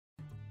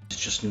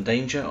Just in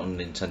Danger on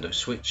Nintendo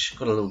Switch.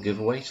 Got a little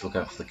giveaway to look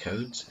out for the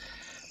codes.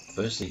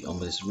 Firstly, on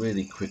with this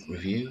really quick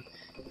review.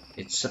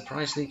 It's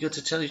surprisingly good,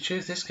 to tell you the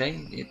truth. This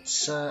game,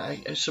 it's a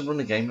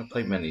runner game. I've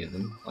played many of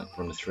them, like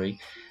Runner 3.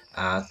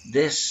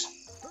 This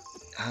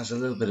has a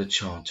little bit of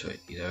charm to it.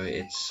 You know,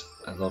 it's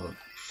a lot of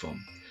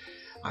fun.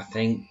 I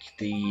think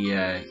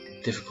the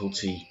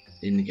difficulty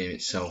in the game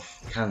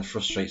itself can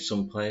frustrate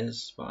some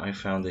players, but I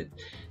found it,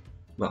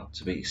 well,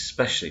 to be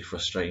especially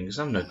frustrating because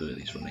I'm no good at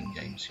these running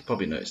games. You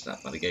probably noticed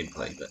that by the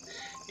gameplay, but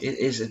it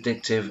is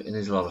addictive and it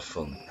is a lot of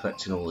fun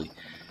collecting all the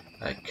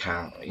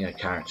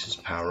characters'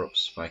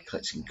 power-ups by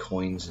collecting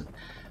coins and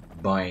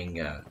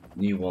buying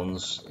new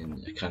ones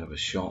in a kind of a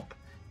shop.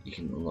 You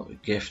can unlock a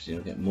gift and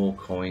you'll get more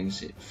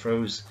coins. It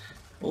throws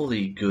all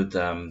the good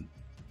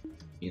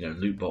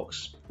loot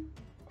box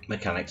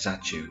mechanics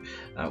at you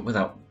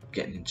without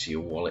getting into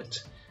your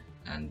wallet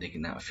and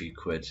digging out a few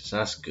quid. So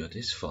that's good.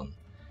 It's fun.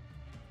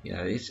 You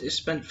know,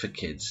 it's meant for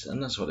kids,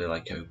 and that's what they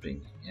like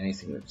opening.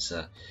 Anything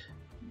that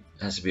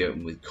has to be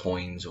opened with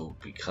coins or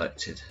be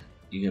collected,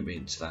 you're going to be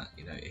into that.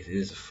 You know, it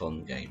is a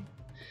fun game.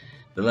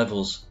 The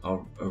levels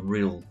are a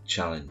real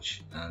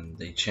challenge, and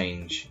they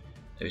change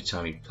every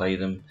time you play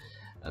them.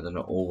 They're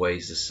not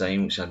always the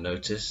same, which I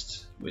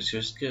noticed, which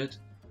was good.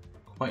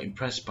 Quite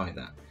impressed by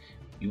that.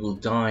 You will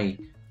die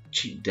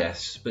cheap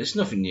deaths, but it's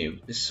nothing new.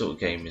 This sort of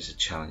game is a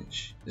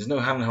challenge. There's no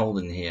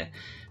hand-holding here,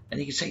 and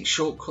you can take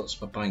shortcuts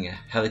by buying a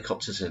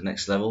helicopter to the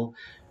next level,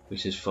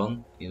 which is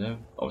fun. You know,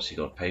 obviously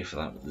you've got to pay for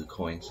that with the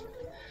coins.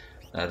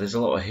 There's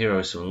a lot of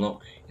heroes to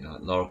unlock, you know,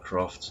 like Lara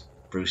Croft,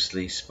 Bruce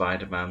Lee,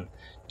 Spider-Man,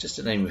 just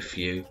to name a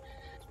few.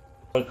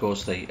 Of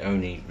course, they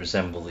only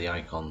resemble the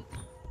icon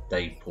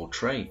they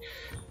portray,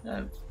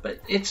 but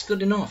it's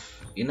good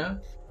enough, you know.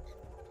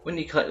 When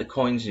you collect the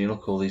coins and you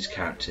look at all these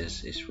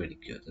characters, it's really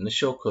good, and the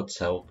shortcuts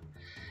help.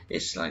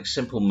 It's like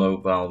simple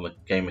mobile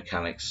game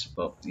mechanics,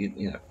 but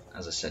you know,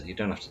 as I said, you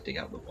don't have to dig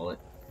out the wallet.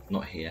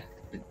 Not here.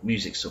 The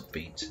music's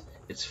upbeat.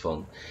 It's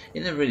fun.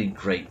 They're really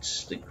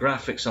great. The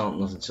graphics aren't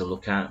nothing to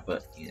look at,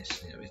 but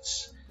yes, you know,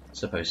 it's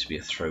supposed to be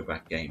a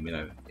throwback game. You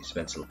know, it's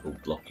meant to look all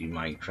blocky,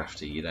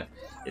 Minecrafty. You know,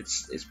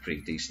 it's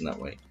pretty decent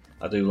that way.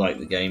 I do like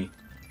the game.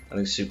 I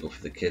think it's suitable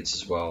for the kids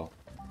as well.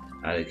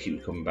 And I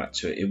keep coming back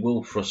to it. It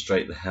will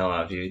frustrate the hell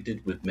out of you. It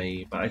did with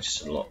me, but I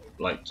just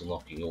liked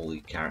unlocking all the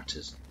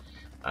characters.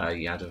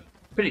 You had a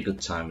pretty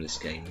good time with this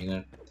game, you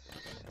know.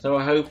 So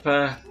I hope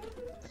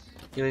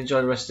you'll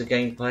enjoy the rest of the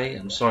gameplay.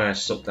 I'm sorry I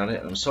sucked at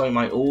it. I'm sorry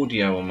my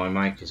audio on my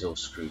mic is all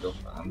screwed up.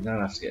 I'm going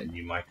to have to get a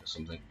new mic or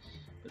something.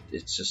 But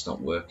it's just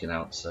not working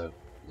out, so,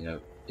 you know,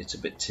 it's a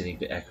bit tinny, a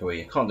bit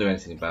echoey. I can't do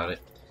anything about it.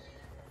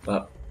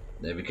 But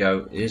there we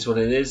go. It is what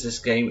it is. This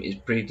game is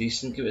pretty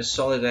decent. Give it a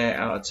solid 8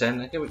 out of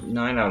 10. I'd give it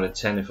 9 out of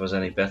 10 if I was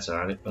any better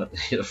at it. But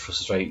the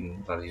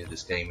frustrating value of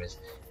this game is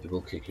it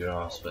will kick your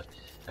ass. But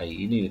hey,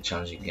 you need a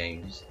challenging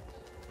games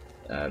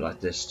like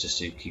this just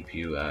to keep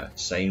you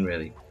sane,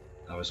 really.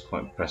 I was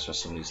quite impressed with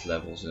some of these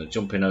levels. You know,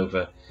 jumping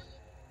over,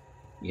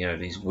 you know,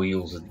 these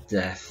wheels of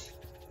death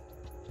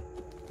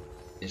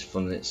is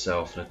fun in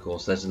itself. And of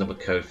course, there's another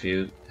code for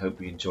you.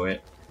 Hope you enjoy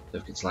it. Don't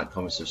forget to like,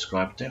 comment,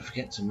 subscribe. Don't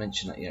forget to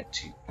mention that you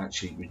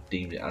actually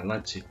redeemed it. I'd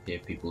like to hear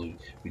people who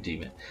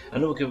redeem it.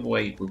 Another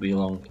giveaway will be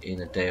along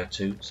in a day or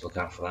two, so look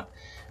out for that.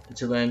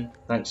 Until then,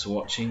 thanks for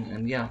watching,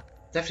 and yeah,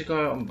 definitely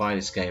go out and buy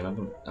this game.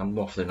 I'm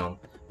waffling on,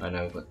 I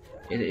know, but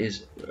it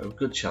is a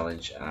good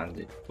challenge,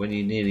 and when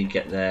you nearly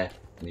get there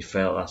and you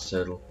fail that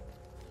hurdle,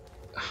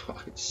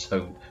 it's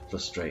so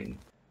frustrating.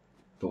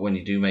 But when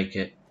you do make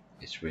it,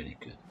 it's really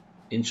good.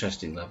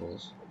 Interesting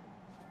levels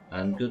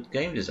and good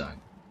game design.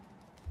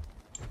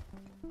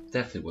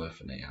 Definitely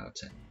worth an 8 out of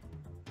 10.